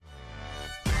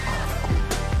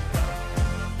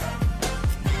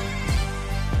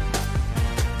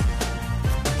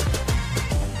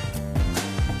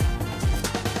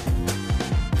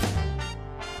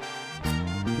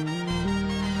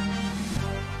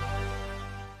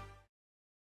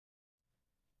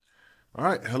All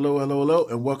right. Hello,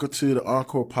 and welcome to the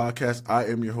Encore Podcast. I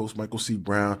am your host, Michael C.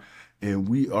 Brown, and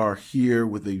we are here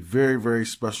with a very, very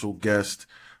special guest.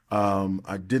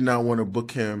 I did not want to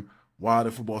book him while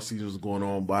the football season was going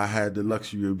on, but I had the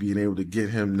luxury of being able to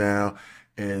get him now,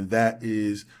 and that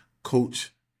is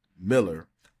Coach Miller.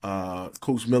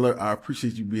 Coach Miller, I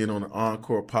appreciate you being on the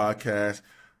Encore Podcast.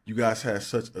 You guys had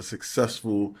such a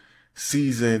successful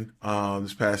season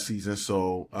this past season.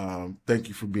 So thank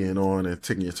you for being on and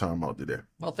taking your time out today.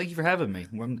 Well, thank you for having me.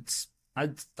 I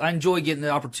enjoy getting the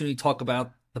opportunity to talk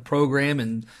about the program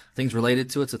and things related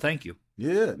to it. So thank you.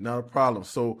 Yeah, not a problem.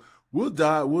 So we'll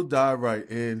dive right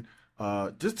in.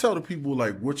 Just tell the people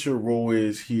like what your role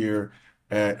is here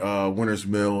at Winners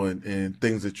Mill and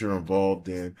things that you're involved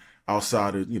in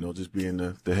outside of just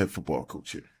being the head football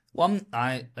coach here. Well,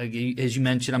 as you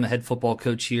mentioned, I'm a head football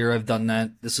coach here. I've done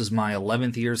that. This is my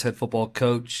 11th year as head football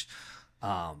coach.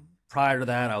 Prior to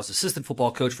that, I was assistant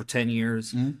football coach for 10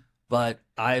 years. Mm-hmm. But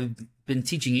I've been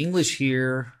teaching English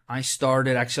here. I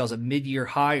was a mid-year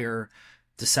hire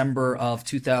December of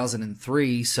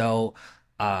 2003. So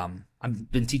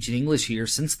I've been teaching English here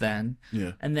since then.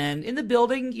 Yeah. And then in the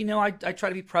building, I try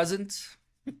to be present.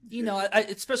 I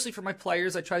especially for my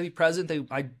players, I try to be present.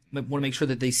 I want to make sure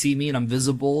that they see me and I'm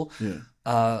visible.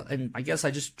 Yeah. And I guess I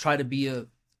just try to be a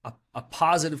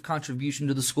positive contribution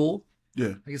to the school.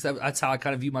 Yeah. I guess that's how I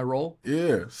kind of view my role.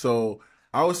 Yeah. So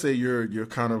I would say you're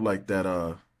kind of like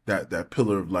that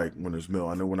pillar of like Winners Mill.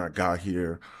 I know when I got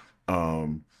here,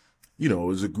 it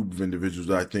was a group of individuals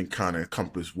that I think kind of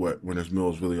encompass what Winners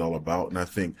Mill is really all about. And I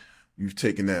think you've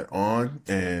taken that on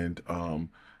and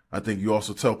I think you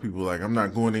also tell people like I'm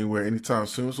not going anywhere anytime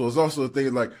soon. So it's also a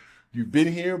thing like you've been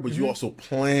here, but you also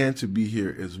plan to be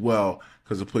here as well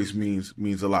because the place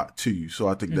means a lot to you. So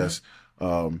I think that's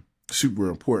super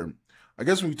important. I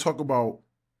guess when we talk about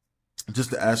just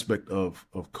the aspect of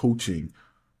coaching,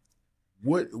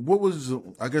 what's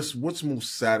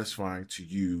most satisfying to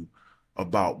you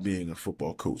about being a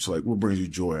football coach? Like what brings you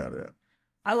joy out of that?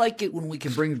 I like it when we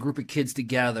can bring a group of kids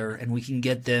together and we can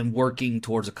get them working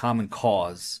towards a common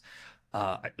cause.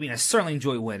 I certainly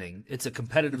enjoy winning. It's a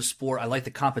competitive sport. I like the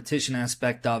competition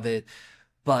aspect of it.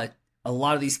 But a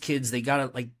lot of these kids, they got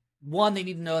to, they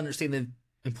need to understand the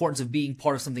importance of being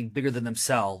part of something bigger than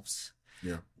themselves.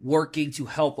 Yeah. Working to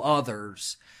help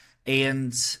others.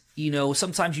 And,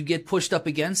 sometimes you get pushed up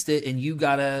against it and you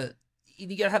got to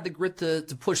have the grit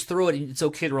to push through it, and it's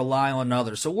okay to rely on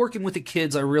others. So working with the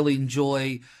kids, I really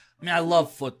enjoy. I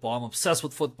love football. I'm obsessed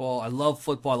with football. I love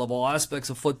football. I love all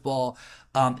aspects of football.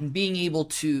 And being able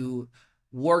to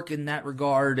work in that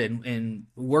regard and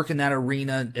work in that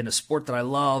arena in a sport that I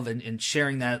love and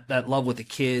sharing that love with the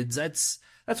kids, that's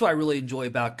what I really enjoy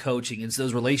about coaching. It's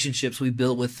those relationships we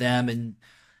build with them and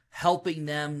helping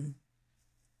them,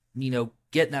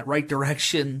 get in that right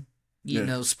direction.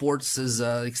 Sports is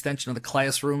an extension of the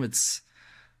classroom. It's,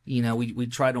 we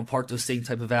try to impart those same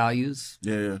type of values.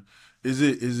 Yeah. Is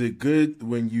it good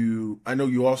when I know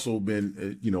you also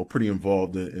been, pretty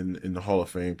involved in the Hall of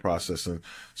Fame process, and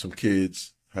some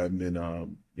kids have been,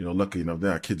 lucky enough,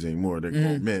 they're not kids anymore, they're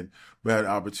grown men, but had the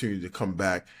opportunity to come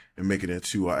back and make it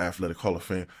into our Athletic Hall of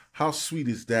Fame. How sweet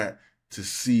is that to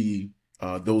see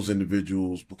those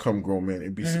individuals become grown men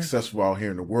and be successful out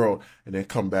here in the world and then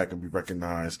come back and be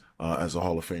recognized as a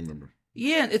Hall of Fame member?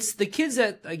 Yeah, it's the kids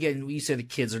that, again, you say the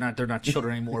kids they're not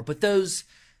children anymore, but those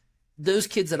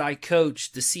kids that I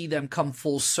coach, to see them come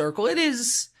full circle,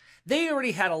 they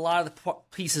already had a lot of the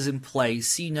pieces in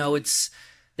place.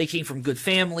 They came from good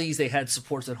families, they had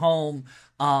supports at home.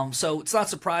 So it's not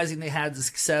surprising they had the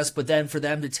success, but then for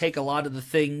them to take a lot of the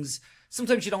things,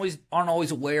 sometimes you aren't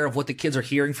always aware of what the kids are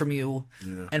hearing from you.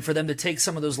 Yeah. And for them to take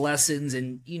some of those lessons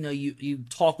and, you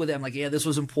talk with them like, yeah, this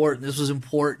was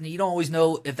important. You don't always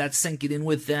know if that's sinking in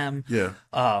with them. Yeah.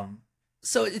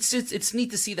 So it's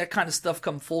neat to see that kind of stuff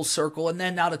come full circle. And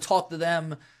then now to talk to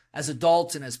them as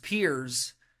adults and as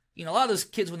peers, a lot of those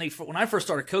kids, when I first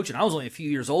started coaching, I was only a few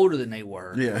years older than they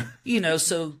were. Yeah.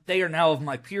 So they are now of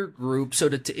my peer group. So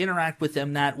to interact with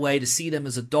them that way, to see them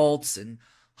as adults and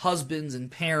husbands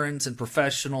and parents and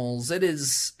professionals,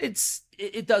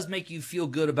 it does make you feel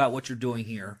good about what you're doing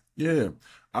here. Yeah.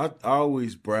 I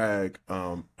always brag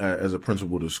as a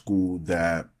principal to school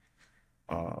that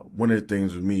one of the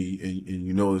things with me,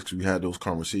 and this because we had those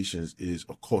conversations, is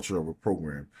a culture of a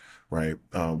program, right?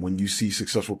 When you see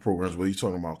successful programs, whether you're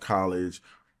talking about college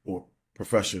or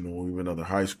professional or even other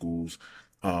high schools,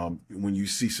 when you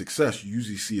see success, you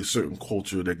usually see a certain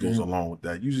culture that goes along with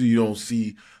that. Usually you don't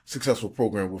see successful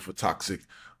program with a toxic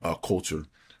culture.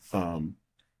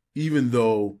 Even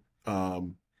though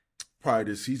prior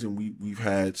to this season we've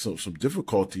had some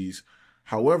difficulties,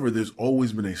 However, there's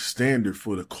always been a standard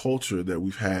for the culture that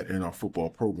we've had in our football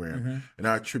program. Mm-hmm. And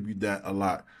I attribute that a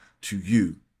lot to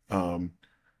you.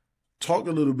 Talk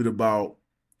a little bit about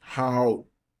how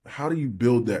do you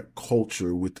build that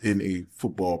culture within a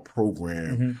football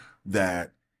program Mm-hmm.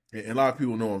 that, and a lot of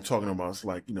people know what I'm talking about. It's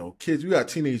like, kids, we got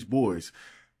teenage boys,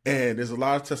 and there's a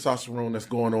lot of testosterone that's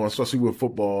going on, especially with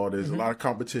football. There's a lot of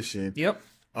competition. Yep.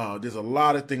 There's a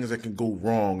lot of things that can go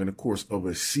wrong in the course of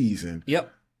a season.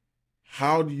 Yep.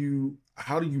 How do you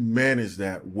manage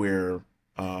that where,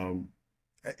 and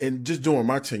just during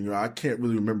my tenure, I can't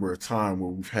really remember a time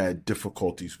where we've had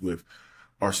difficulties with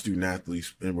our student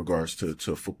athletes in regards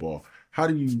to football. How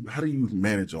do you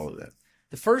manage all of that?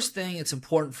 The first thing, it's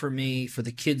important for me, for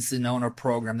the kids to know in our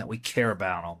program that we care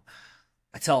about them.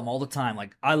 I tell them all the time,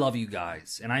 like, I love you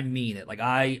guys, and I mean it. Like,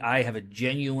 I have a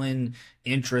genuine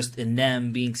interest in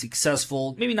them being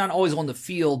successful, maybe not always on the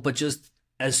field, but just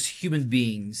as human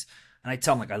beings. And I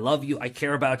tell them, like, I love you, I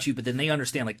care about you, but then they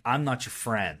understand, like, I'm not your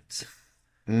friend.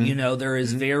 There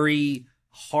is very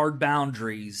hard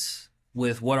boundaries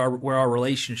with where our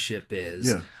relationship is.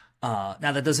 Yeah.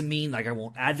 Now that doesn't mean like I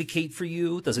won't advocate for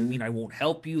you. It doesn't mean I won't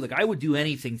help you. Like I would do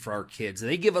anything for our kids. If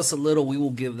they give us a little, we will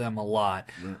give them a lot.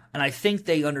 Yeah. And I think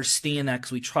they understand that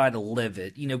because we try to live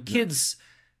it. Kids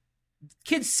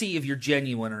see if you're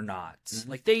genuine or not.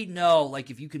 Like they know,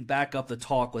 like if you can back up the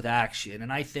talk with action.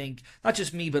 And I think not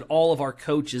just me, but all of our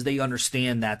coaches, they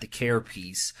understand that, the care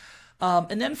piece.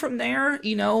 And then from there,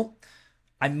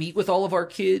 I meet with all of our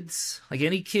kids. Like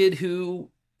any kid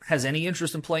who has any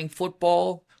interest in playing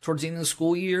football towards the end of the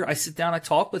school year, I sit down, I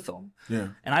talk with them. Yeah.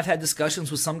 And I've had discussions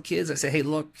with some kids. I say, hey,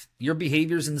 look, your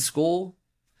behaviors in the school,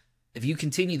 if you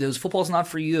continue those, football's not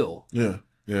for you. Yeah.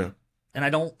 Yeah. And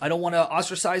I don't want to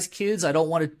ostracize kids. I don't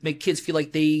want to make kids feel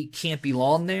like they can't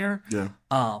belong there. Yeah.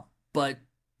 But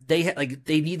they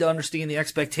need to understand the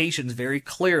expectations very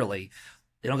clearly.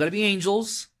 They don't got to be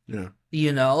angels. Yeah.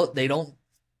 They don't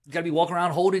got to be walking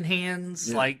around holding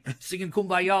hands, like singing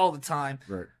Kumbaya all the time.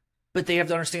 Right. But they have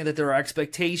to understand that there are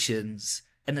expectations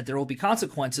and that there will be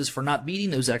consequences for not meeting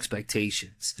those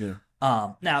expectations. Yeah.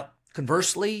 Now,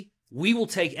 conversely, we will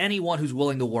take anyone who's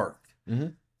willing to work. Mm-hmm.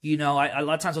 A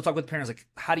lot of times I'll talk with parents like,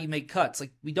 how do you make cuts?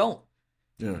 Like, we don't.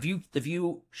 Yeah. If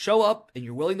you show up and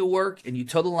you're willing to work and you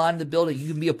toe the line in the building,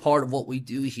 you can be a part of what we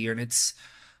do here. And it's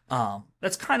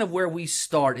that's kind of where we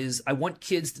start. Is I want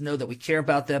kids to know that we care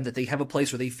about them, that they have a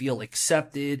place where they feel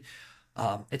accepted.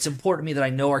 It's important to me that I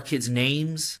know our kids'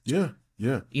 names. Yeah,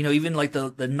 yeah. Even like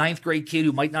the ninth grade kid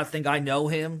who might not think I know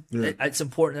him. Yeah. It's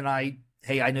important that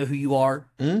I know who you are.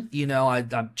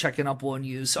 Mm-hmm. I'm checking up on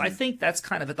you. So I think that's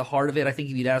kind of at the heart of it. I think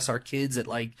if you'd ask our kids that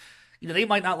they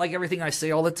might not like everything I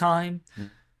say all the time,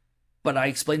 but I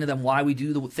explain to them why we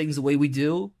do the things the way we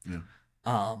do. Yeah.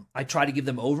 I try to give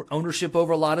them ownership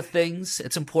over a lot of things.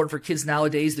 It's important for kids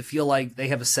nowadays to feel like they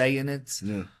have a say in it.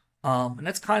 Yeah. And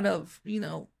that's kind of,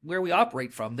 where we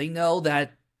operate from. They know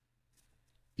that,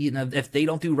 if they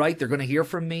don't do right, they're going to hear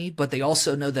from me, but they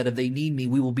also know that if they need me,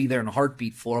 we will be there in a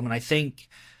heartbeat for them. And I think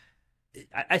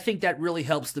that really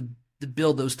helps to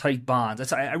build those tight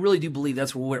bonds. I really do believe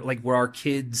that's where our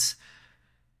kids,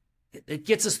 it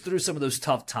gets us through some of those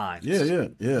tough times. Yeah.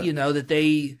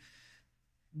 That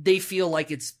they feel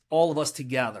like it's all of us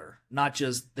together, not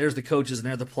just there's the coaches and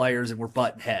they're the players and we're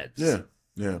butting heads. Yeah.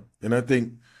 Yeah. And I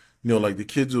think, like the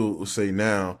kids will say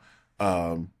now,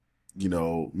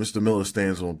 Mr. Miller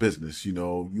stands on business.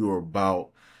 You're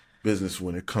about business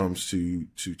when it comes to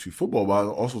football, but I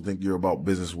also think you're about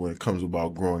business when it comes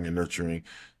about growing and nurturing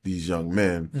these young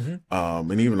men.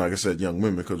 Mm-hmm. And even, like I said, young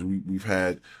women, because we've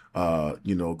had,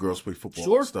 girls play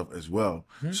football and stuff as well.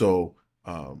 Mm-hmm. So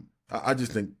I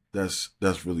just think that's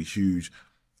really huge.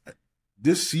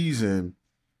 This season,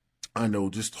 I know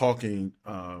just talking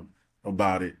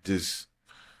about it just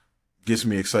gets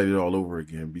me excited all over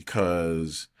again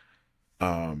because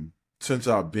since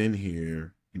I've been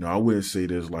here, I wouldn't say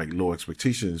there's low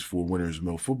expectations for Winners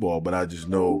Mill football, but I just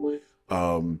know,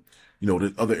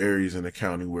 there's other areas in the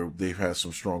county where they've had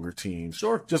some stronger teams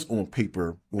just on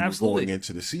paper when we're going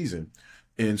into the season.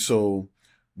 And so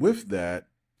with that,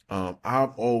 I'm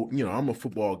a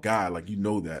football guy, that.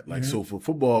 Mm-hmm. So for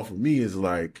football, for me, is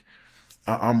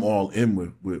I'm all in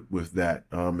with that.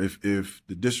 If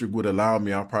the district would allow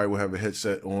me, I probably would have a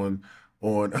headset on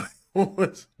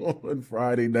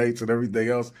Friday nights and everything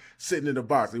else, sitting in the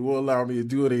box. They won't allow me to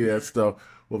do any of that stuff.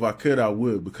 Well, if I could, I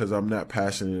would, because I'm not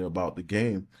passionate about the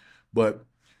game. But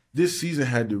this season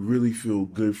had to really feel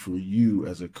good for you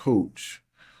as a coach,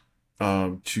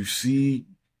 to see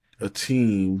a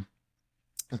team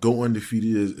go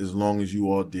undefeated as long as you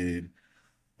all did.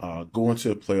 go into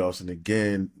the playoffs. And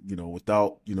again,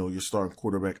 without, your starting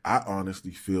quarterback, I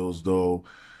honestly feel as though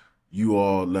you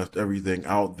all left everything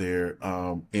out there,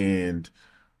 and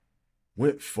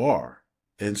went far.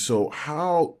 And so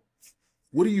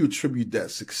what do you attribute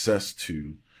that success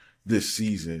to this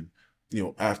season,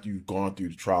 after you've gone through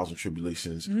the trials and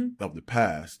tribulations of the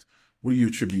past? What do you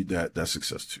attribute that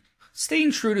success to?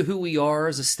 Staying true to who we are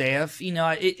as a staff.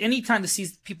 Anytime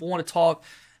people want to talk,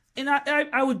 and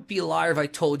I would be a liar if I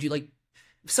told you, like,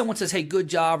 if someone says, "Hey, good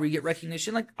job," or you get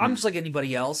recognition, like, I'm just like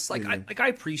anybody else. Like, I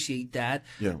appreciate that.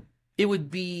 Yeah. It would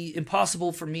be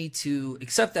impossible for me to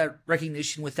accept that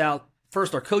recognition without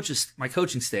first my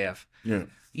coaching staff.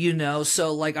 Yeah.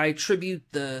 So like I attribute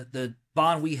the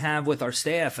bond we have with our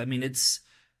staff. I mean,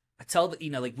 I tell that,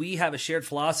 like, we have a shared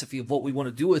philosophy of what we want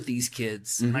to do with these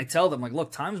kids. And I tell them, like,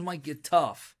 look, times might get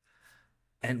tough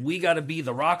and we got to be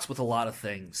the rocks with a lot of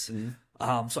things.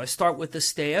 So I start with the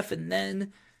staff, and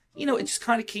then, it just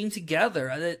kind of came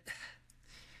together that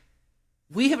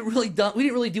we didn't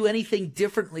really do anything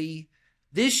differently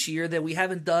this year that we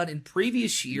haven't done in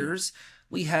previous years.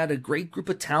 We had a great group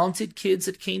of talented kids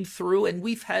that came through, and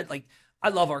we've had, like, I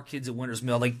love our kids at Winters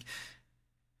Mill. Like,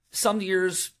 some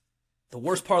years, the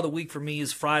worst part of the week for me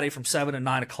is Friday from 7 to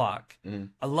 9 o'clock.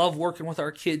 I love working with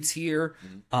our kids here.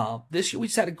 This year, we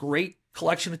just had a great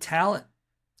collection of talent.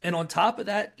 And on top of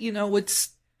that,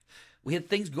 we had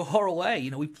things go our way.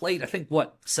 We played, I think,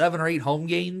 7 or 8 home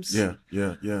games? Yeah.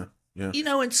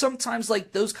 And sometimes,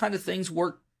 like, those kind of things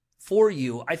work for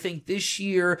you. I think this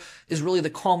year is really the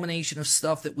culmination of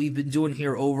stuff that we've been doing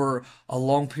here over a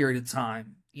long period of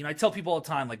time. I tell people all the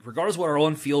time, like, regardless of what our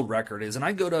on-field record is, and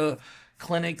I go to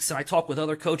clinics and I talk with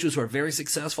other coaches who are very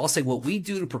successful, I'll say what we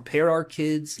do to prepare our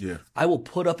kids, I will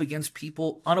put up against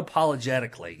people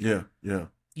unapologetically. Yeah.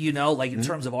 Like, in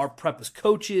terms of our prep as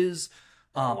coaches,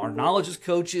 our knowledge as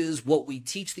coaches, what we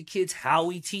teach the kids, how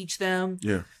we teach them.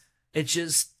 Yeah. It's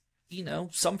just,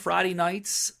 some Friday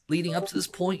nights leading up to this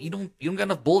point, you don't got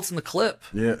enough bullets in the clip.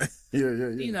 Yeah.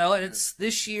 And it's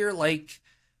this year, like,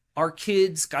 our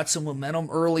kids got some momentum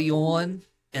early on,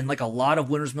 and like a lot of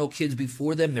Winters Mill kids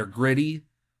before them, they're gritty,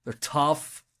 they're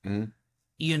tough, and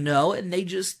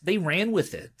they ran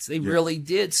with it. They really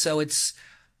did. So it's,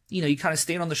 you kind of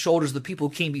stand on the shoulders of the people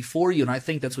who came before you. And I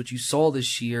think that's what you saw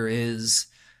this year is,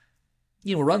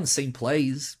 we're running the same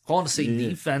plays, calling the same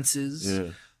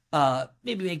defenses,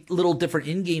 maybe make little different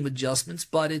in-game adjustments,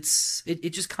 but it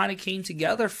just kind of came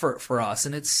together for us.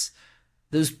 And it's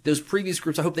those previous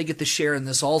groups, I hope they get to share in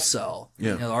this also.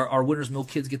 Yeah. Our Winters Mill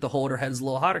kids get to hold their heads a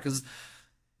little hotter, because the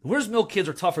Winters Mill kids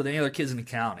are tougher than any other kids in the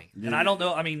county. Yeah. And I don't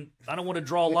know, I don't want to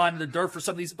draw a line in the dirt for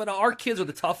some of these, but our kids are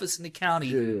the toughest in the county.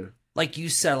 Yeah. Like you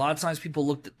said, a lot of times people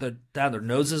look down their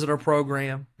noses at our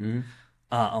program. There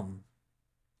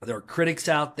are critics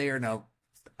out there. Now,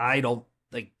 I don't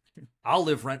think I'll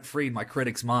live rent free in my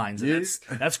critics' minds. And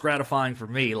that's gratifying for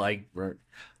me. Like, right.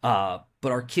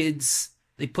 But our kids,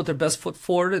 they put their best foot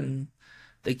forward, and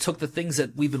they took the things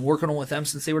that we've been working on with them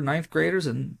since they were ninth graders,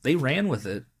 and they ran with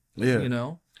it.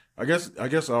 Yeah. I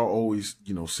guess I'll always,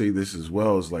 say this as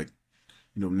well, is like,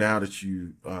 now that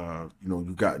you've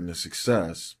gotten the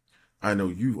success, I know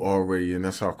you've already, and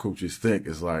that's how coaches think,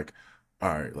 is like,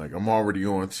 all right, like, I'm already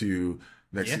on to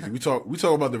next season. We talk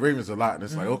about the Ravens a lot, and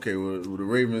it's like, okay, well, the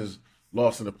Ravens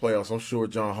lost in the playoffs. I'm sure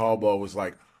John Harbaugh was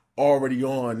like already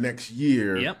on next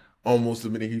year, almost the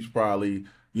minute he's probably,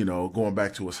 going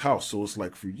back to his house. So it's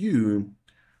like, for you,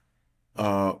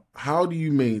 how do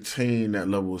you maintain that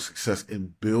level of success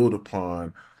and build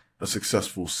upon a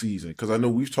successful season? Because I know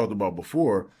we've talked about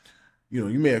before, you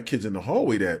may have kids in the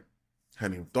hallway that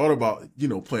hadn't even thought about,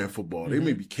 playing football. They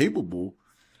may be capable,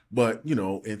 but,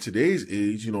 in today's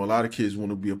age, a lot of kids want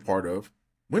to be a part of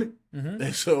winning.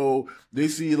 And so they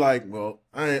see, like, well,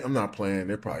 I'm not playing.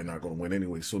 They're probably not going to win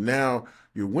anyway. So now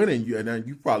you're winning, and then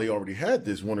you probably already had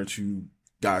this one or two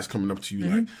guys coming up to you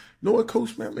like, you know what,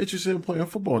 coach, man, I'm interested in playing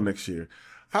football next year.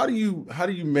 How do you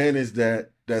manage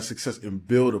that success and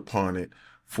build upon it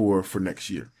for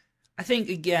next year? I think,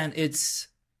 again, it's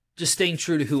just staying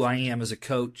true to who I am as a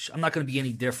coach. I'm not going to be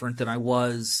any different than I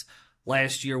was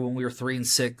last year when we were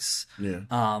 3-6.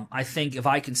 Yeah. I think if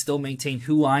I can still maintain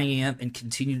who I am and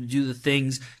continue to do the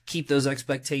things, keep those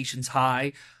expectations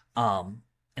high, and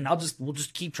we'll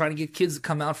just keep trying to get kids to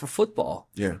come out for football.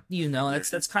 Yeah.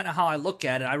 That's kind of how I look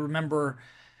at it. I remember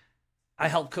I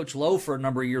helped Coach Lowe for a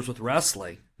number of years with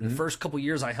wrestling. The first couple of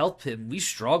years I helped him, we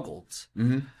struggled,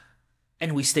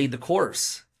 and we stayed the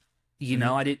course.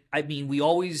 We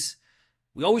always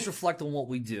reflect on what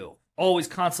we do, always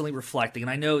constantly reflecting. And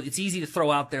I know it's easy to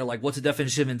throw out there, like, what's the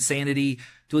definition of insanity?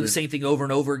 Doing the same thing over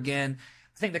and over again.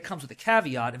 I think that comes with a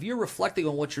caveat. If you're reflecting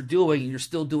on what you're doing and you're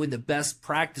still doing the best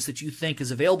practice that you think is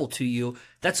available to you,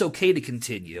 that's okay to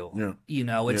continue. Yeah.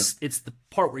 It's the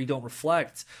part where you don't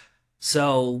reflect.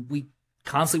 So we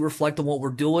constantly reflect on what we're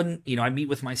doing. I meet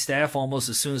with my staff almost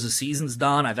as soon as the season's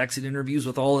done. I've exit interviews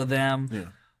with all of them.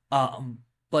 Yeah.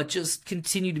 But just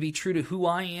continue to be true to who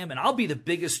I am. And I'll be the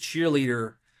biggest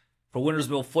cheerleader for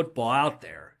Wintersville football out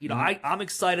there. I'm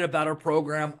excited about our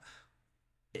program.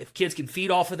 If kids can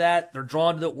feed off of that, they're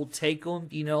drawn to it, we'll take them.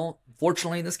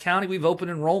 Fortunately in this county, we've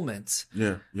opened enrollments.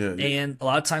 Yeah. And a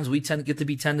lot of times we tend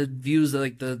to view as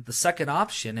like the second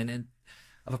option. And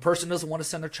if a person doesn't want to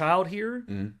send their child here,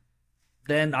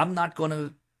 then I'm not going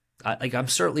to, I'm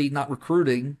certainly not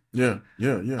recruiting. Yeah.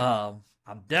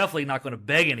 I'm definitely not going to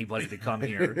beg anybody to come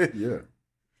here. Yeah.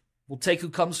 We'll take who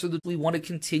comes through. We want to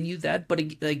continue that. But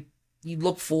you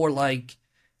look for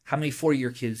how many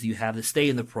 4-year kids do you have that stay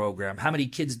in the program? How many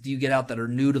kids do you get out that are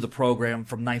new to the program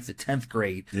from 9th to 10th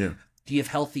grade? Yeah. Do you have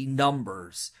healthy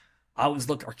numbers? I always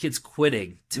look, are kids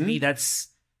quitting? To me, that's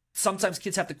sometimes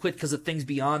kids have to quit because of things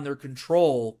beyond their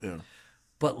control. Yeah.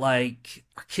 But are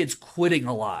kids quitting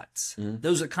a lot?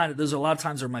 Those are a lot of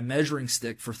times are my measuring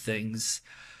stick for things.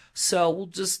 So we'll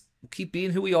keep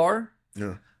being who we are.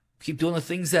 Yeah. Keep doing the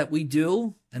things that we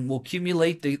do, and we'll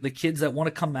accumulate the kids that want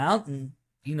to come out, and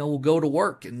we'll go to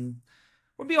work, and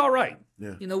we'll be all right.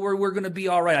 Yeah. We're going to be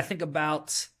all right. I think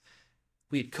about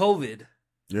we had COVID.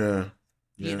 Yeah.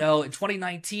 In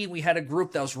 2019, we had a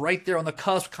group that was right there on the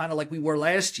cusp, kind of like we were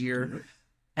last year,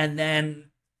 and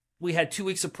then we had 2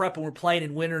 weeks of prep, and we're playing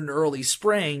in winter and early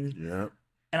spring. Yeah.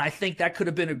 And I think that could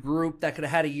have been a group that could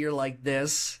have had a year like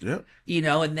this. Yeah.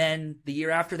 And then the year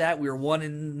after that, we were 1-9.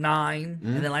 And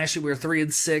then last year we were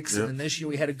 3-6. And then this year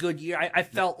we had a good year. I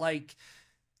felt like,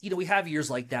 we have years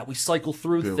like that. We cycle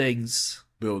through things.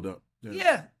 Build up.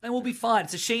 Yeah. And we'll be fine.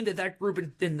 It's a shame that group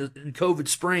in COVID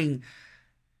spring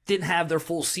didn't have their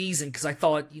full season, because I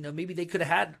thought, maybe they could have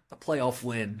had a playoff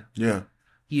win. Yeah.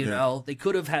 They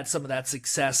could have had some of that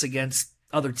success against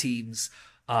other teams.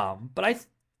 But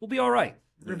we'll be all right.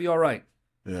 We're going to be all right.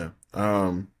 Yeah.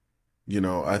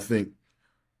 I think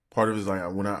part of it is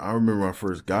when I remember when I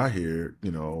first got here,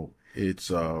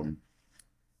 it's,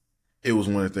 it was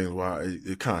one of the things why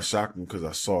it kind of shocked me, because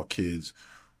I saw kids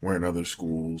wearing other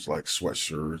schools like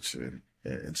sweatshirts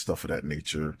and stuff of that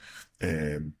nature.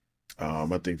 And, I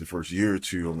think the first year or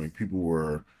two, people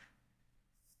were,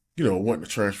 wanting to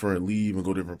transfer and leave and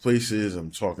go different places. I'm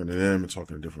talking to them and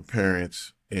talking to different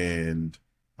parents. And,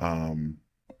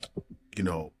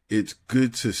 it's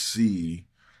good to see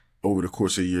over the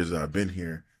course of years that I've been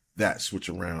here, that switch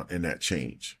around and that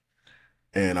change.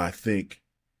 And I think,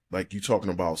 like you talking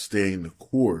about staying the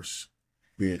course,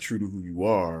 being true to who you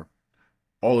are,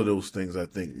 all of those things I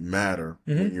think matter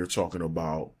when you're talking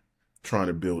about trying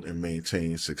to build and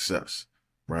maintain success,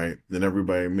 right? Then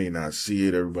everybody may not see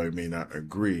it, everybody may not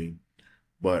agree,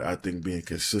 but I think being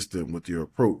consistent with your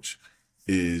approach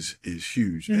is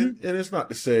huge. And it's not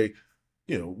to say,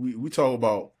 we talk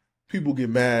about, people get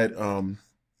mad,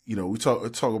 we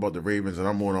talk about the Ravens, and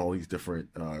I'm on all these different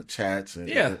chats,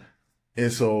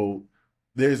 and so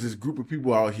there's this group of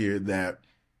people out here that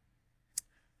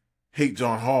hate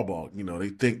John Harbaugh. They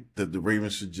think that the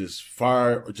Ravens should just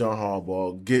fire John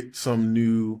Harbaugh, get some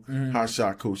new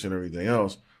hotshot coach and everything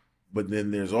else. But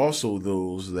then there's also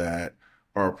those that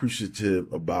are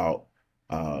appreciative about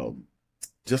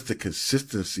just the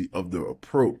consistency of the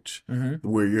approach,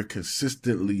 where you're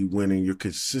consistently winning, you're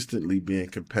consistently being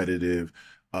competitive.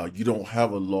 You don't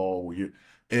have a lull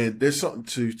and there's something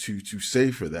to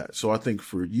say for that. So I think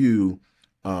for you,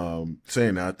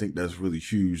 saying that, I think that's really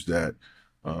huge that,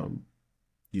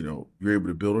 you're able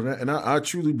to build on that. And I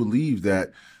truly believe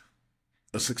that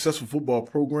a successful football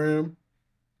program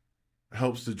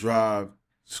helps to drive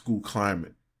school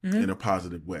climate in a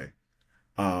positive way.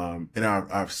 And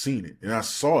I've seen it, and I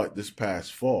saw it this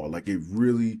past fall. Like, it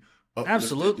really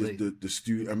absolutely the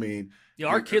student.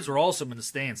 Our kids were awesome in the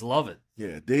stands. Love it.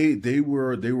 Yeah, they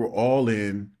were all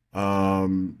in.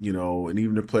 And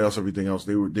even the playoffs, everything else,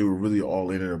 they were really all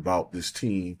in and about this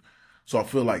team. So I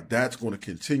feel like that's going to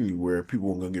continue, where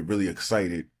people are going to get really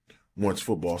excited once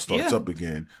football starts up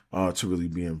again, to really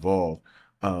be involved.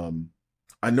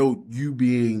 I know you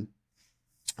being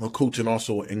a coach and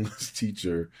also an English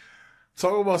teacher,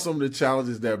 talk about some of the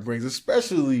challenges that brings,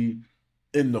 especially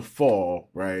in the fall,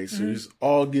 right? So it's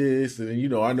August, and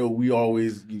then, I know we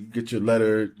always, you get your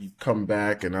letter, you come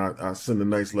back, and I send a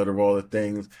nice letter of all the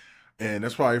things. And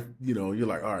that's why, you're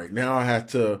like, all right, now I have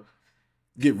to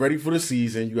get ready for the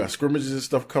season. You got scrimmages and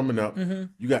stuff coming up.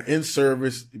 You got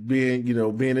in-service, being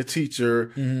a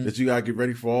teacher, that you got to get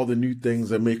ready for all the new things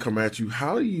that may come at you.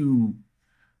 How do you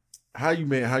how you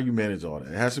manage all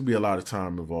that? It has to be a lot of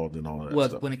time involved in all of that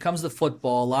stuff. When it comes to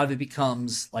football, a lot of it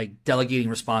becomes like delegating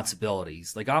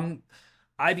responsibilities. Like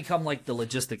I become like the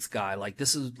logistics guy. Like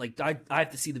this is like I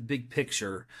have to see the big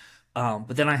picture.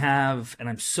 But then and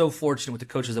I'm so fortunate with the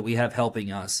coaches that we have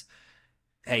helping us.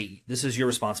 Hey, this is your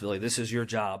responsibility. This is your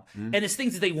job. And it's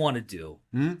things that they want to do.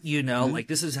 Like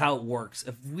this is how it works.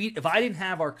 If I didn't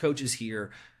have our coaches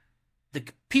here, the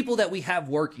people that we have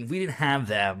working, if we didn't have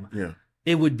them,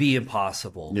 it would be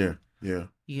impossible. Yeah.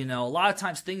 A lot of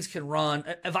times things can run.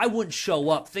 If I wouldn't show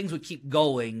up, things would keep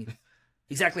going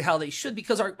exactly how they should,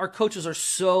 because our coaches are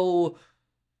so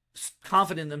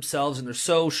confident in themselves and they're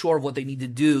so sure of what they need to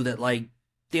do that like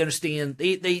they understand,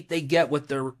 they get what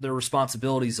their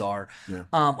responsibilities are.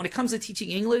 When it comes to teaching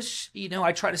English,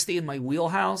 I try to stay in my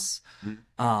wheelhouse.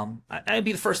 I'd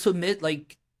be the first to admit,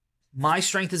 like, my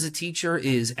strength as a teacher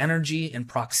is energy and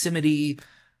proximity,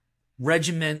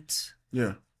 regiment.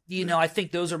 I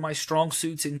think those are my strong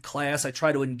suits in class. I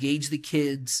try to engage the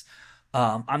kids.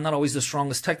 I'm not always the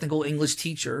strongest technical English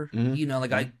teacher. I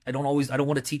don't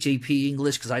want to teach AP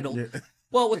English because I don't.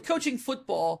 Well, with coaching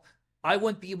football, I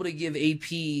wouldn't be able to give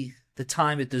AP the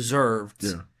time it deserved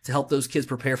to help those kids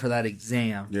prepare for that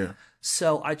exam.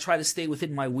 So I try to stay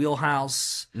within my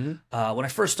wheelhouse. When I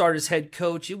first started as head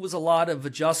coach, it was a lot of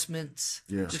adjustments.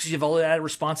 Just because you have all that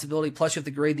responsibility, plus you have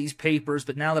to grade these papers.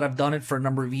 But now that I've done it for a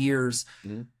number of years,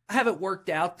 I have it worked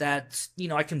out that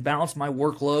I can balance my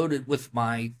workload with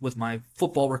my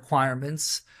football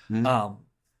requirements. It's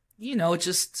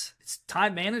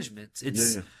time management.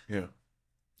 It's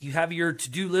you have your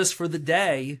to-do list for the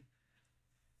day,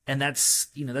 and that's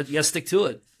that you gotta stick to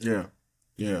it.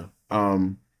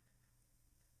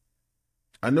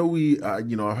 I know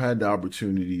I've had the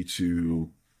opportunity to,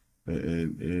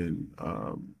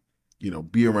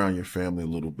 be around your family a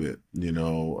little bit,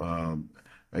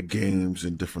 at games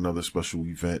and different other special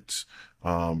events.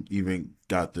 Even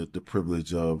got the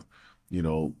privilege of,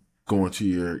 going to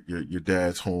your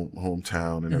dad's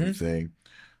hometown and everything.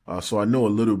 So I know a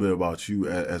little bit about you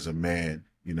as a man,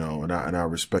 and I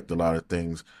respect a lot of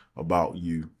things about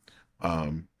you.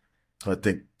 I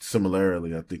think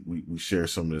similarly, I think we share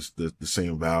some of the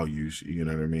same values, you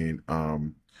know what I mean?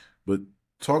 But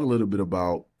talk a little bit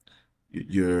about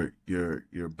your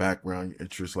background, your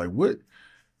interests. Like, what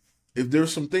if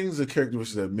there's some things or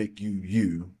characteristics that make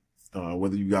you,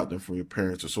 whether you got them from your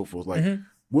parents or so forth, like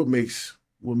what makes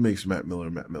Matt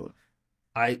Miller?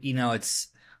 It's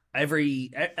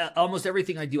almost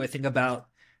everything I do, I think about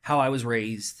how I was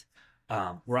raised.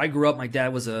 Where I grew up, my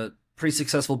dad was a pretty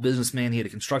successful businessman. He had a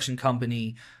construction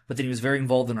company, but then he was very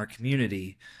involved in our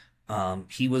community.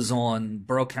 He was on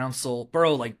borough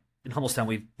like in Hummelstown,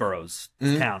 we have boroughs,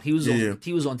 town. He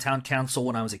was on town council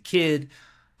when I was a kid.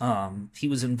 He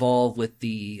was involved with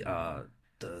the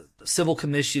civil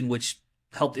commission, which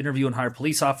helped interview and hire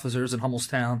police officers in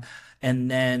Hummelstown. And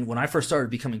then when I first started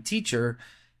becoming teacher,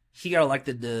 he got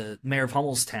elected the mayor of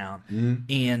Hummelstown.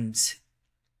 And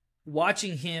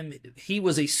watching him, he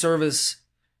was a service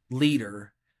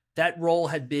leader. That role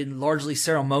had been largely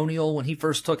ceremonial when he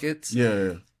first took it.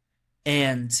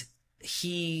 And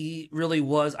he really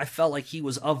was, I felt like he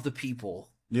was of the people.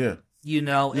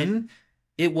 And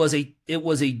it was a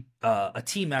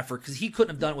team effort because he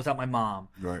couldn't have done it without my mom.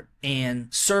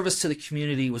 And service to the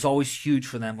community was always huge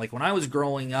for them. Like when I was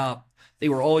growing up, they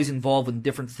were always involved in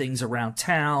different things around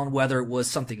town, whether it was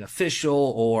something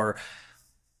official or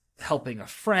helping a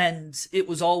friend. It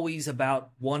was always about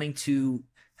wanting to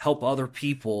help other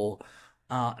people.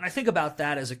 And I think about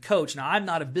that as a coach. Now, I'm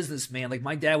not a businessman. Like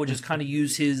my dad would just kind of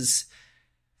use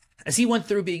as he went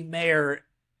through being mayor,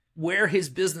 where his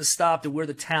business stopped and where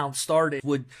the town started, he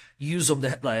would use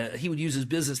his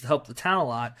business to help the town a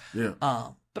lot.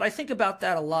 But I think about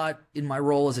that a lot in my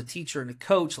role as a teacher and a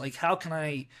coach. Like, how can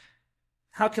I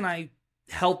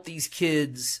help these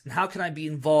kids, and how can I be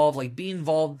involved? Like, be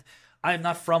involved. I'm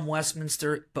not from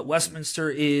Westminster, but Westminster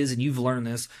is, and you've learned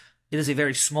this, it is a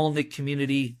very small-knit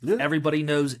community. Everybody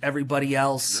knows everybody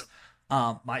else.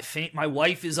 My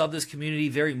wife is of this community,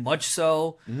 very much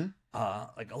so.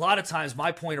 Like a lot of times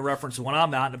my point of reference when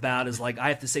I'm out and about is like I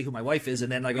have to say who my wife is,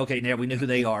 and then like, okay, now we know who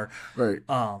they are.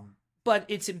 But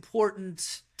it's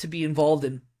important to be involved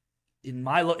in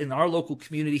our local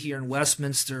community here in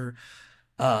Westminster.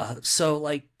 So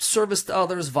like service to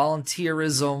others,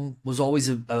 volunteerism was always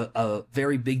a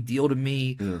very big deal to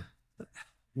me.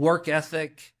 Work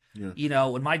ethic.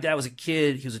 When my dad was a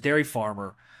kid, he was a dairy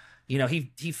farmer. He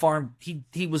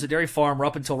was a dairy farmer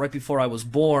up until right before I was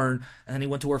born, and then he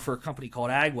went to work for a company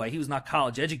called Agway. He was not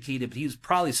college educated, but he was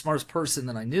probably the smartest person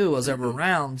that I knew I was ever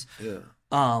around.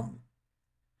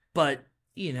 But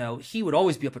he would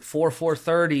always be up at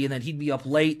 4:30, and then he'd be up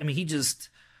late. I mean, he just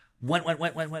went.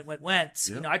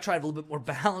 Yeah. I tried a little bit more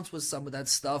balance with some of that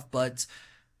stuff, but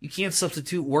you can't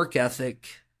substitute work ethic.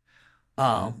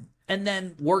 And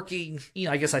then working,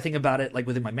 I guess I think about it like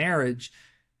within my marriage,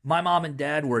 my mom and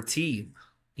dad were a team.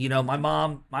 My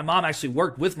mom actually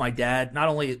worked with my dad. Not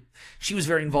only she was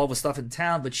very involved with stuff in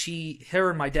town, but her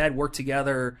and my dad worked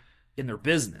together in their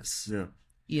business. Yeah.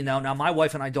 Now my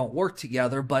wife and I don't work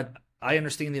together, but I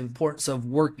understand the importance of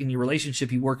work in your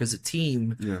relationship. You work as a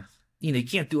team. Yeah. You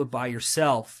can't do it by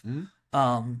yourself.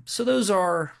 Mm-hmm. So those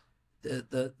are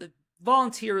the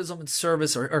volunteerism and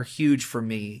service are huge for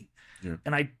me. Yeah.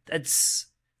 And that's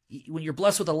when you're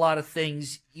blessed with a lot of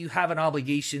things, you have an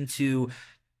obligation to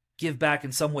give back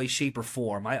in some way, shape, or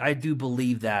form. I do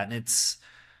believe that. And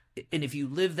if you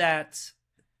live that,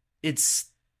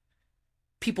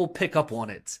 people pick up on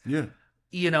it. Yeah.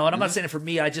 And I'm not saying it for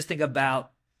me. I just think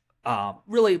about,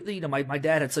 really, my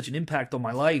dad had such an impact on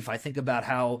my life. I think about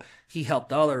how he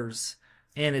helped others,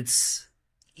 and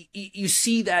you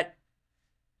see that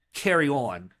carry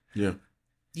on. Yeah.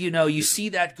 You see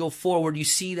that go forward. You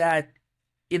see that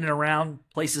in and around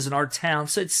places in our town.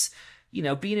 So it's,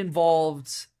 being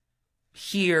involved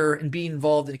here and being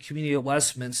involved in the community of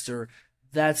Westminster,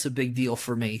 that's a big deal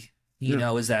for me.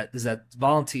 Is that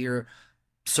volunteer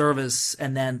service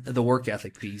and then the work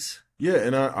ethic piece. Yeah,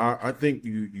 and I think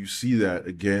you see that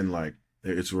again, like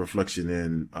it's a reflection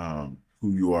in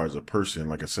who you are as a person.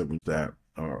 Like I said, with that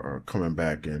are coming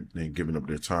back and giving up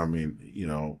their time. I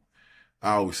mean,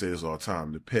 I always say this all the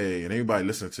time: the pay, and anybody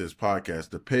listening to this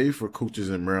podcast, the pay for coaches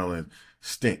in Maryland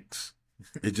stinks.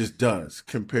 It just does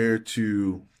compared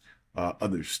to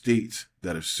other states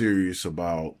that are serious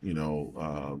about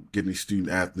getting student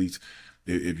athletes.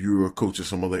 If you were a coach in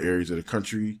some other areas of the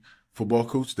country, football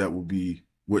coach, that would be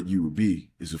what you would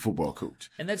be, is a football coach.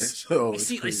 And I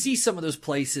see some of those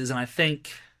places, and I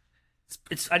think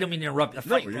I don't mean to interrupt. I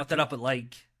thought you brought that up, but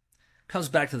comes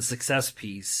back to the success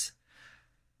piece.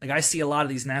 Like I see a lot of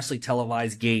these nationally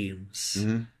televised games,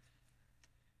 mm-hmm.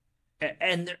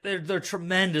 and they're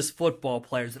tremendous football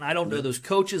players. And I don't know those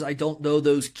coaches, I don't know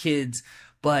those kids,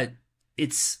 but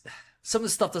some of the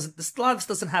stuff a lot of this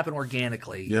doesn't happen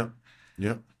organically. Yeah.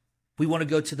 Yeah. We want to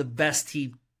go to the best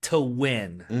team to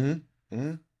win. Mm-hmm.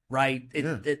 Mm-hmm. Right?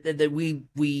 That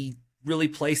we really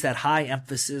place that high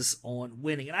emphasis on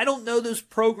winning. And I don't know those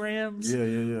programs.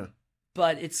 Yeah.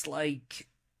 But it's like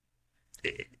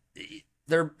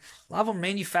a lot of them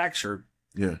manufactured.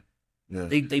 Yeah.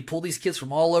 They pull these kids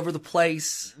from all over the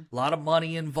place. A lot of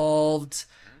money involved.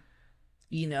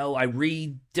 I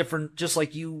read different, just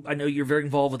like you. I know you're very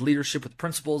involved with leadership with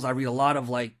principals. I read a lot of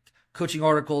coaching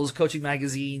articles, coaching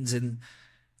magazines, and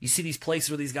you see these places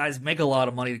where these guys make a lot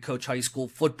of money to coach high school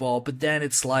football, but then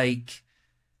it's like,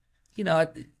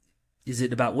 is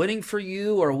it about winning for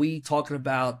you, or are we talking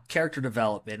about character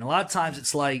development? And a lot of times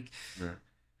it's like,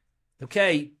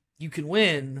 okay, you can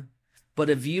win, but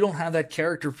if you don't have that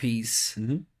character piece,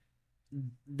 mm-hmm.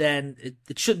 then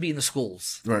it shouldn't be in the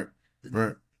schools. Right.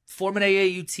 Form an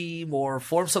AAU team or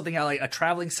form something out like a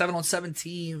traveling 7-on-7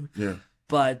 team. Yeah.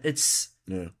 But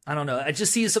I don't know. I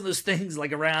just see some of those things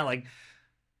around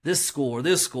this school or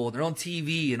this school, and they're on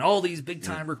TV and all these big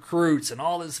time recruits and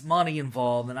all this money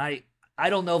involved. And I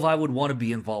don't know if I would want to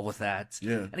be involved with that.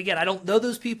 Yeah. And again, I don't know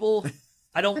those people.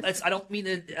 I don't mean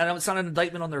it. It's not an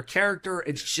indictment on their character.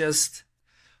 It's just,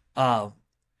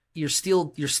 you're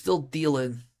still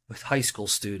dealing with high school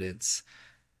students,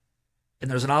 and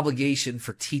there's an obligation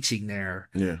for teaching there.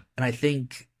 Yeah. And I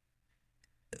think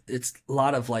it's a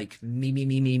lot of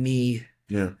me.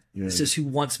 Yeah. This is who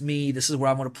wants me. This is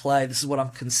where I'm going to play. This is what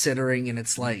I'm considering. And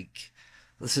it's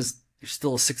you're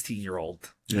still a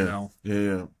 16-year-old. Yeah.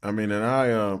 I mean,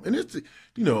 and and it's,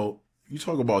 you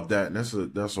talk about that, and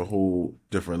that's a whole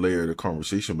different layer of the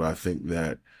conversation. But I think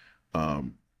that, I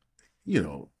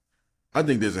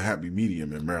think there's a happy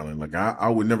medium in Maryland. I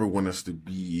would never want us to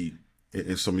be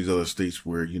in some of these other states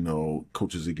where,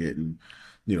 coaches are getting,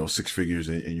 6 figures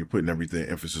and you're putting everything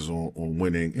emphasis on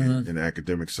winning, and the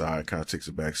academic side kind of takes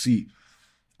a back seat.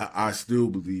 I still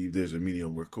believe there's a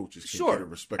medium where coaches can get a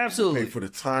respect. Absolutely. Pay for the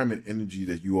time and energy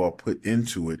that you all put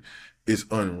into it is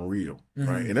unreal,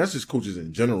 right? And that's just coaches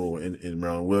in general in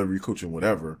Maryland, whether you're coaching,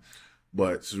 whatever.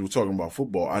 But since we're talking about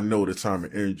football, I know the time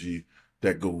and energy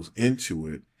that goes into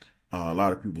it. A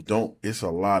lot of people don't. It's a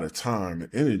lot of time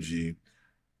and energy,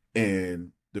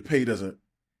 and the pay doesn't.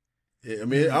 I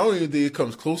mean, I don't even think it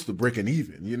comes close to breaking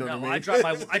even. You know what I mean? I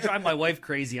drive my wife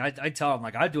crazy. I tell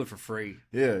them I'd do it for free.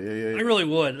 Yeah. I really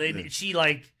would. She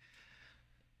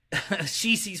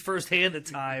she sees firsthand the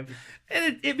time,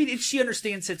 and she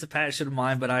understands it's a passion of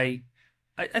mine. But I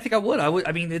I think I would.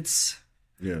 I mean, it's.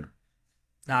 Yeah.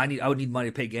 Now I would need money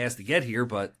to pay gas to get here,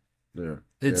 but Yeah.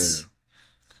 it's.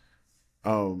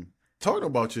 Talking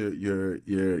about your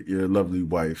lovely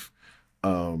wife,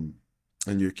 and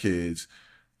your kids,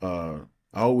 I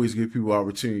always give people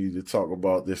opportunity to talk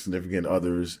about their significant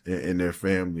others and their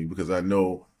family, because I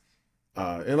know,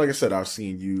 and like I said, I've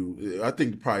seen you. I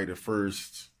think probably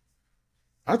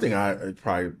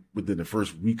probably within the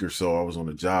first week or so, I was on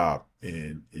a job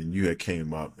and you had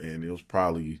came up, and it was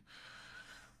probably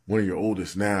one of your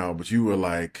oldest now, but you were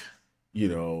like,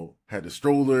 had the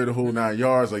stroller, the whole 9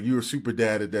 yards. Like, you were super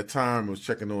dad at that time, was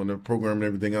checking on the program and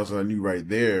everything else. And I knew right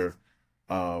there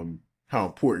how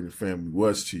important the family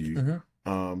was to you.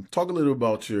 Mm-hmm. Talk a little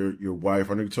about your wife.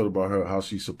 I know you told about her, how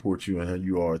she supports you and how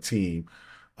you are a team.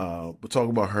 But talk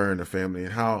about her and the family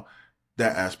and how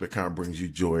that aspect kind of brings you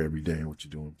joy every day in what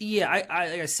you're doing. Yeah, I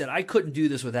like I said, I couldn't do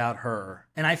this without her.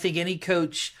 And I think any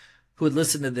coach who would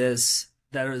listen to this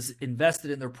that is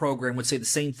invested in their program would say the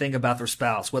same thing about their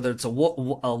spouse, whether it's a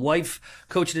wife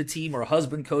coaching a team or a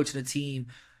husband coaching a team.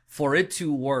 For it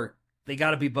to work, they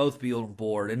got to both be on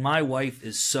board. And my wife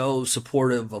is so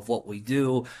supportive of what we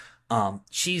do.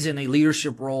 She's in a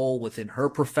leadership role within her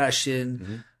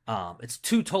profession. Mm-hmm. It's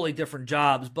two totally different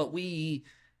jobs, but we're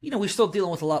still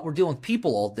dealing with a lot. We're dealing with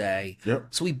people all day. Yep.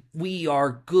 So we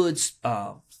are good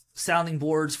sounding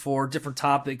boards for different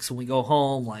topics when we go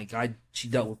home. Like she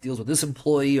deals with this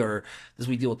employee, or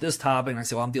we deal with this topic, and I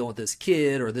say, well, I'm dealing with this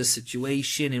kid or this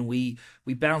situation, and we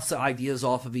bounce the ideas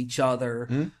off of each other.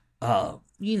 Mm-hmm.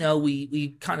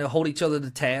 We kind of hold each other to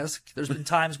task. There's been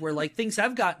times where like things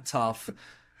have gotten tough,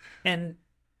 and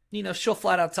she'll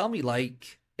flat out tell me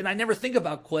like, and I never think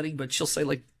about quitting, but she'll say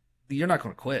like, you're not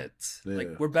going to quit. Yeah.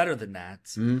 Like, we're better than that.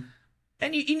 Mm-hmm.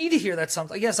 And you need to hear that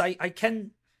sometimes. Yes, I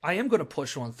am going to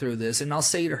push on through this. And I'll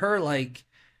say to her, like,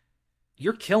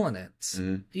 you're killing it.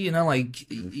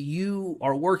 Mm-hmm. You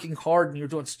are working hard and you're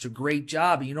doing such a great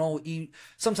job.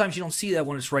 Sometimes you don't see that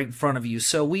when it's right in front of you.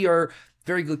 So we are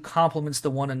very good compliments to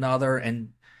one another.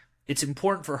 And it's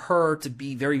important for her to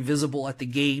be very visible at the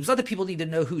games. Not that people need to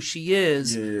know who she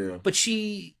is, but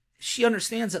she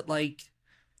understands that, like,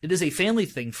 it is a family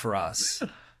thing for us.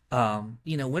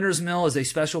 Winters Mill is a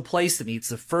special place to me. It's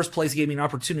the first place that gave me an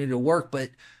opportunity to work,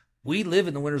 but we live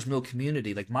in the Winters Mill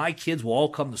community. Like, my kids will all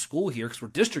come to school here because we're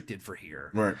districted for here.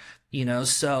 Right.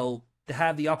 So to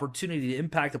have the opportunity to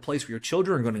impact the place where your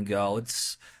children are going to go,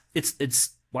 it's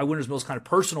why Winters Mill is kind of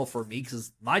personal for me,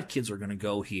 because my kids are going to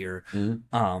go here. Mm-hmm.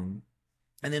 And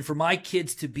then for my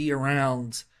kids to be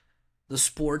around the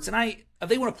sports, and if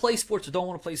they want to play sports or don't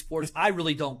want to play sports, I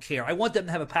really don't care. I want them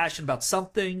to have a passion about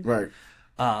something. Right.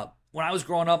 When I was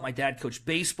growing up, my dad coached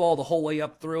baseball the whole way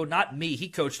up through. Not me. He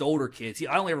coached older kids.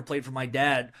 I only ever played for my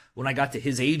dad when I got to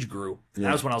his age group. Yeah.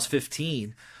 That was when I was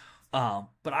 15. But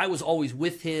I was always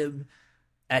with him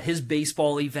at his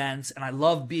baseball events, and I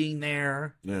loved being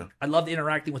there. Yeah. I loved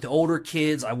interacting with the older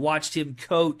kids. I watched him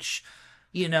coach,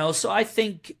 So I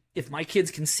think if my kids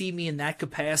can see me in that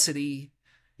capacity,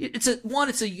 it's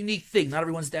a unique thing. Not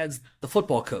everyone's dad's the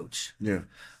football coach. Yeah.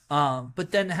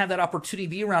 But then have that opportunity to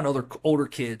be around other older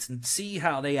kids and see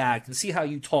how they act and see how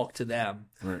you talk to them.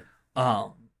 Right.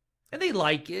 And they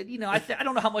like it. I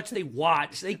don't know how much they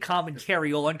watch. They come and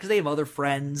carry on because they have other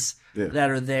friends that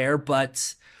are there.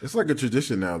 But it's like a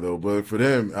tradition now, though. But for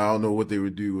them, I don't know what they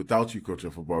would do without you coaching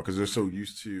football, because they're so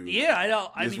used to. Yeah, I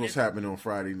know. This what's happening on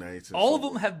Friday nights. All of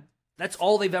them have. That's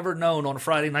all they've ever known on a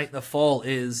Friday night in the fall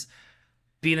is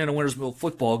being in a Winters Mill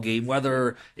football game,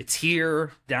 whether it's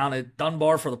here, down at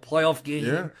Dunbar for the playoff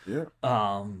game. Yeah.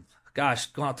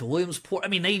 Going out to Williamsport. I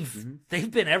mean,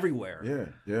 they've been everywhere.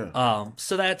 Yeah.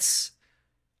 So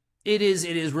it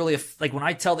is really like when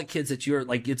I tell the kids that you're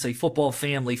like, it's a football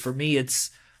family. For me,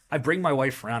 I bring my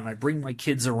wife around and I bring my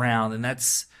kids around, and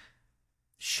that's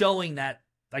showing that,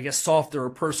 I guess, softer or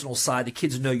personal side. The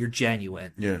kids know you're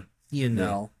genuine. Yeah.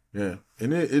 Yeah.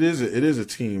 And it is a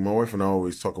team. My wife and I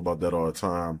always talk about that all the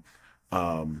time.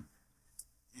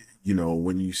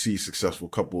 When you see successful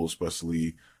couples,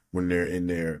 especially when they're in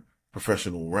their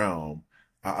professional realm,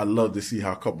 I love to see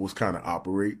how couples kind of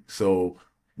operate. So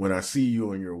when I see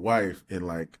you and your wife in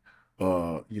like,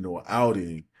 an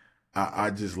outing, I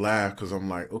just laugh, because I'm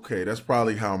like, okay, that's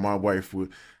probably how my wife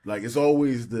would. Like, it's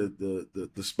always the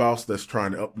spouse that's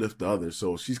trying to uplift the other.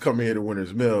 So she's coming here to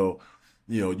Winters Mill.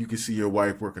 You can see your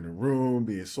wife working the room,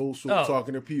 being social,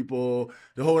 talking to people.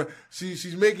 The whole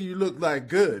she's making you look like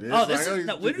good.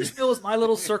 Winters Mill is my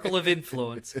little circle of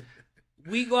influence.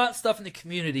 We go out and stuff in the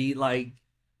community, like,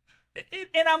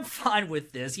 and I'm fine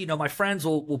with this. My friends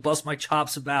will bust my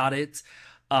chops about it.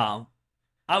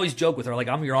 I always joke with her, like,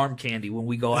 I'm your arm candy when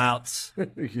we go out Yeah.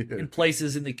 in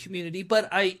places in the community.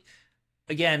 But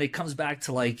again, it comes back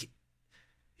to like,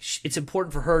 it's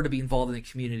important for her to be involved in the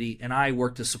community, and I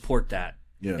work to support that.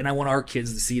 Yeah. And I want our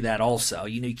kids to see that also.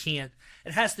 You can't,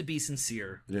 it has to be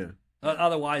sincere. Yeah.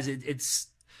 Otherwise, it's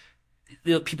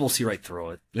people see right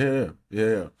through it.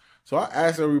 Yeah. So I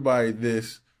ask everybody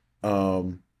this,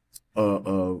 of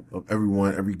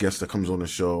everyone, every guest that comes on the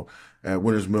show. At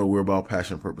Winners Mill, we're about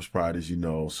passion, purpose, pride, as you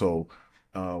know. So,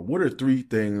 what are 3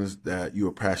 things that you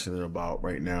are passionate about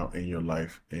right now in your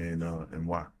life, and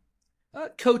why?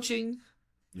 Coaching.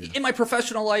 Yeah. In my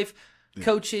professional life,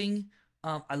 coaching.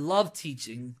 I love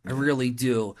teaching. I really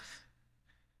do.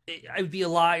 I would be a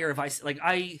liar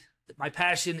if my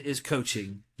passion is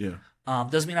coaching. Yeah.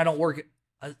 Doesn't mean I don't work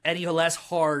any less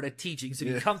hard at teaching. So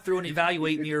if you come through and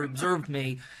evaluate me or observe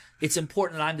me, it's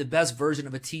important that I'm the best version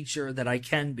of a teacher that I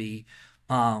can be.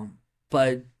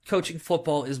 But coaching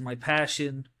football is my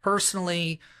passion.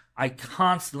 Personally, I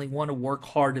constantly want to work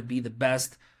hard to be the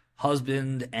best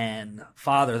husband and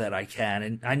father that I can.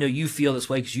 And I know you feel this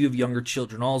way because you have younger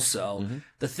children also. Mm-hmm.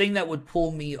 The thing that would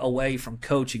pull me away from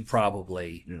coaching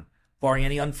probably, barring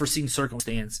any unforeseen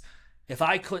circumstance, if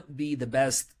I couldn't be the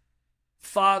best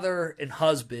father and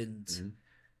husband,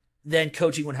 then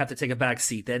coaching would have to take a back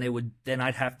seat. Then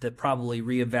I'd have to probably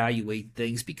reevaluate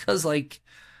things because like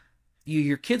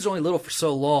your kids are only little for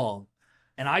so long.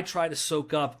 And I try to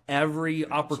soak up every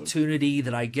opportunity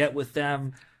that I get with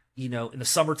them, in the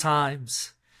summer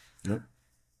times,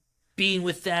 being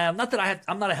with them. Not that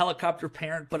I'm not a helicopter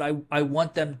parent, but I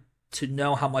want them to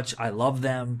know how much I love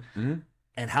them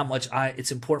and how much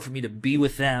it's important for me to be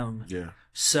with them. Yeah.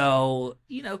 So,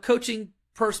 coaching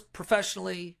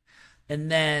professionally, and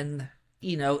then,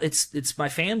 it's my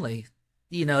family.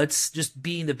 It's just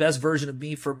being the best version of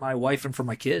me for my wife and for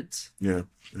my kids. Yeah.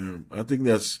 I think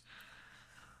that's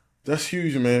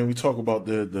huge, man. We talk about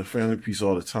the family piece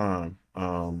all the time,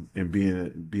 and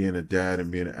being a dad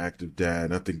and being an active dad.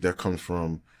 And I think that comes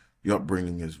from your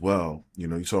upbringing as well. You're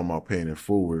talking about paying it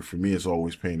forward. For me, it's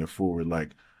always paying it forward. Like,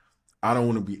 I don't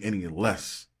want to be any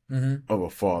less of a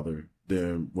father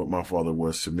than what my father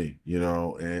was to me,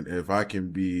 and if I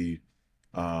can be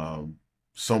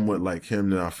somewhat like him,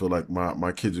 then I feel like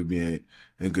my kids would be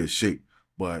in good shape.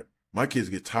 But my kids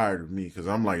get tired of me because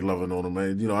I'm like loving on them,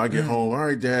 and I get home, all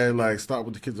right, Dad, like stop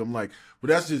with the kids. I'm like, but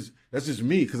that's just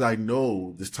me because I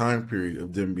know this time period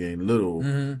of them being little.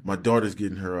 My daughter's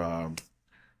getting her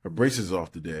braces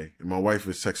off today, and my wife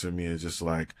is texting me and just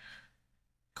like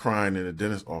crying in the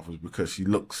dentist office because she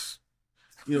looks,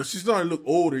 she's starting to look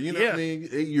older. What I mean?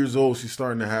 8 years old, she's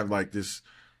starting to have like this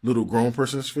little grown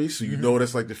person's face. So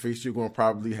that's like the face you're going to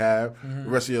probably have the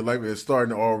rest of your life. And it's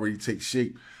starting to already take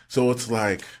shape. So it's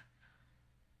like,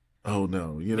 oh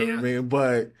no, what I mean?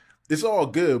 But it's all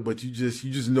good. But you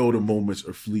just know the moments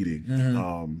are fleeting.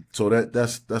 So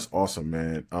that's awesome,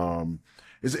 man.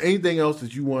 Is there anything else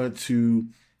that you want to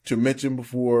mention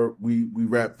before we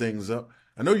wrap things up?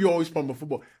 I know you always pumping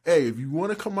football. Hey, if you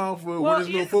want to come out for Winners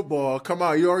Mill football, come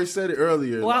out. You already said it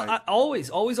earlier. Well, I always.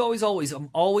 I'm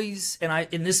always, and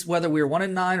in this, whether we're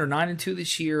 1-9 or 9-2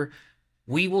 this year,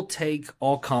 we will take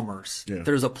all comers. Yeah.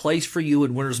 There's a place for you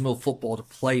in Winners Mill football to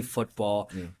play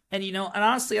football. Yeah. And and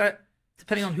honestly,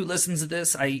 depending on who listens to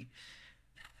this, I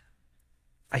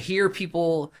hear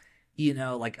people,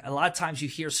 like a lot of times you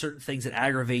hear certain things that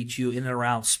aggravate you in and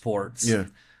around sports. Yeah.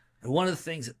 And one of the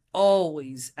things that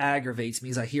always aggravates me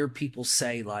is I hear people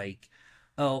say like,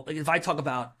 oh, like if I talk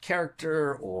about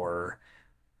character or,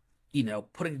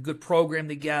 putting a good program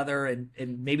together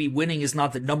and maybe winning is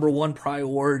not the number one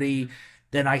priority,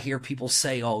 then I hear people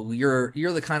say, oh, you're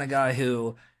the kind of guy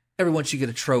who everyone should get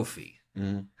a trophy.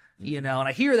 And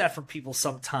I hear that from people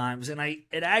sometimes, and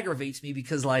it aggravates me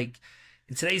because like,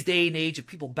 in today's day and age of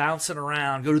people bouncing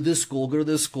around, go to this school,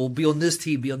 be on this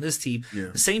team,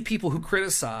 the same people who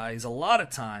criticize a lot of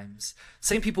times,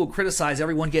 same people who criticize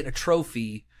everyone getting a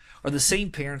trophy are the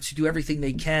same parents who do everything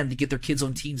they can to get their kids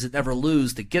on teams that never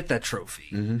lose to get that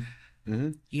trophy.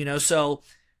 So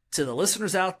to the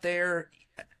listeners out there,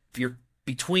 if you're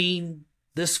between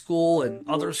this school and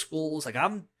other schools, like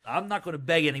I'm not going to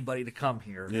beg anybody to come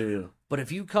here. Yeah. But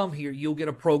if you come here, you'll get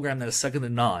a program that is second to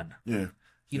none. Yeah.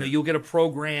 You'll get a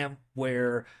program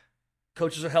where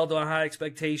coaches are held to a high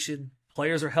expectation,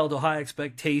 players are held to a high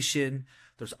expectation.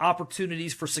 There's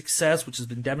opportunities for success, which has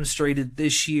been demonstrated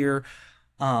this year.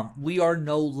 We are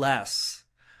no less.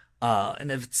 And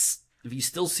if you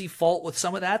still see fault with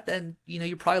some of that, then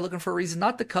you're probably looking for a reason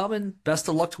not to come. And best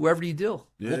of luck to whoever you do.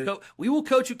 Yeah. We will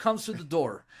coach who comes through the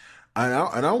door.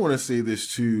 And I want to say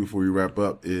this too before we wrap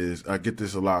up. Is I get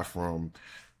this a lot from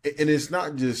and it's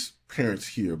not just parents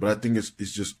here, but I think it's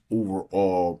just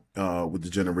overall with the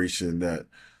generation that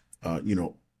you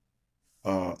know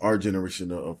our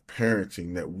generation of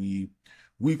parenting that we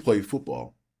play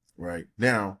football right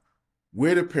now.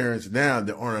 We're the parents now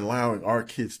that aren't allowing our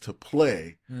kids to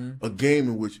play a game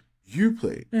in which you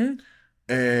played,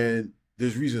 and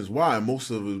there's reasons why. Most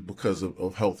of it is because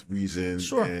of health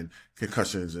reasons and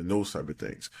concussions and those type of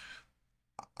things.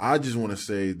 I just want to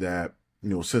say that,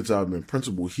 since I've been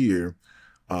principal here,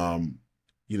 the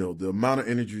amount of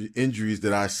injuries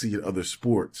that I see in other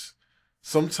sports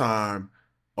sometimes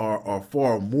are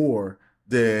far more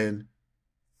than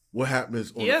what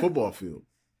happens on the football field.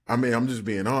 I mean, I'm just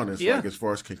being honest, like as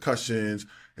far as concussions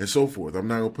and so forth. I'm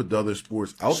not going to put the other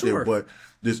sports out there, but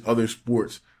there's other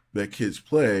sports that kids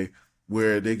play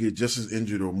where they get just as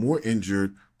injured or more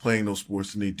injured playing those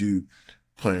sports than they do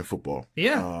playing football.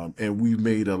 And we've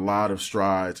made a lot of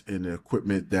strides in the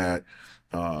equipment that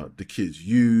the kids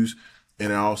use.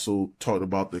 And I also talked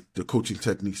about the coaching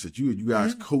techniques that you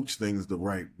guys coach things the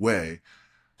right way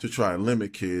to try to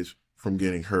limit kids from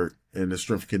getting hurt, and the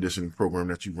strength and conditioning program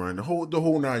that you run, the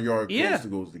whole 9 yard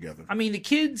goes together. I mean, the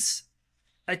kids,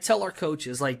 I tell our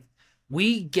coaches, like,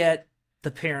 we get the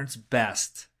parents'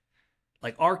 best.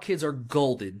 Like, our kids are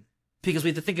golden because we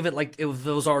have to think of it like if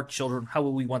those are our children, how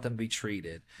would we want them to be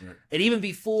treated? Right. And even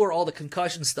before all the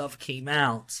concussion stuff came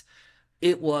out,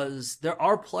 it was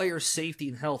our players' safety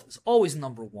and health is always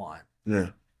number one.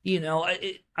 Yeah. We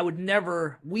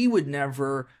would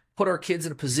never put our kids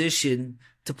in a position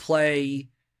to play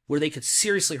where they could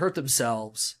seriously hurt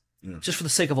themselves just for the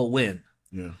sake of a win.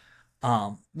 Yeah.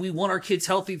 We want our kids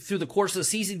healthy through the course of the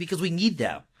season because we need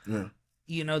them. Yeah.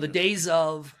 The days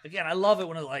of, again, I love it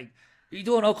when it's like, are you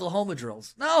doing Oklahoma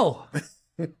drills? No.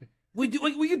 we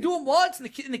can do them once and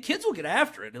the kids will get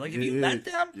after it. Like, if you let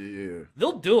them,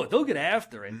 they'll do it. They'll get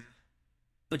after it.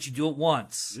 But you do it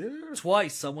once.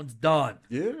 Twice, someone's done.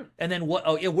 Yeah. And then what?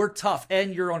 Oh, yeah, we're tough.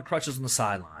 And you're on crutches on the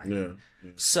sideline.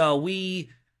 Yeah. So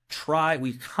we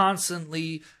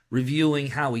constantly reviewing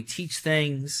how we teach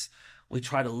things. We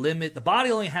try to limit. The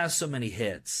body only has so many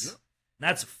hits. Yep.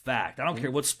 That's a fact. I don't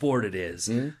care what sport it is.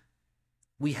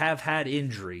 We have had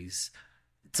injuries.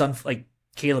 It's like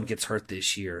Caleb gets hurt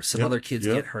this year. Some other kids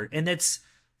get hurt. And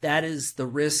that is the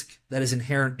risk that is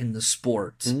inherent in the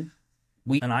sport.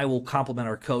 And I will compliment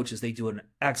our coaches. They do an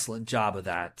excellent job of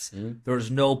that. There's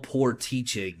no poor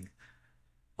teaching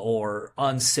or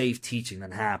unsafe teaching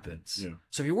that happens. Yeah.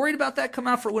 So if you're worried about that, come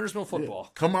out for Winners Mill football.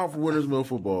 Yeah. Come out for Winners Mill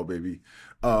football, baby.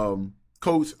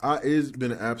 Coach, it's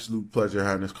been an absolute pleasure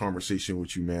having this conversation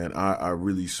with you, man. I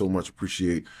really so much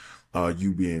appreciate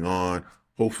you being on.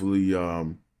 Hopefully,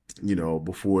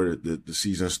 before the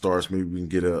season starts, maybe we can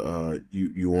get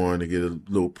you on to get a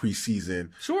little preseason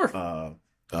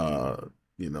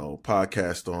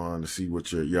podcast on to see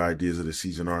what your ideas of the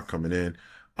season are coming in.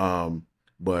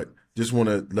 But just want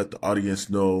to let the audience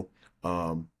know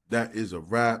that is a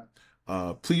wrap.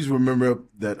 Please remember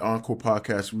that Encore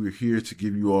Podcast, we're here to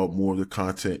give you all more of the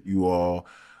content you all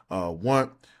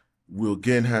want. We'll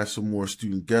again have some more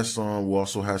student guests on. We'll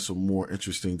also have some more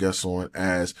interesting guests on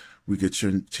as we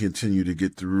continue to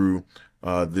get through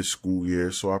this school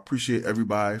year. So I appreciate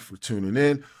everybody for tuning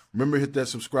in. Remember, hit that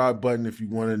subscribe button if you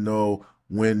want to know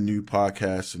when new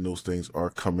podcasts and those things are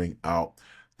coming out.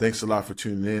 Thanks a lot for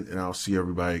tuning in, and I'll see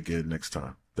everybody again next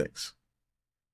time. Thanks.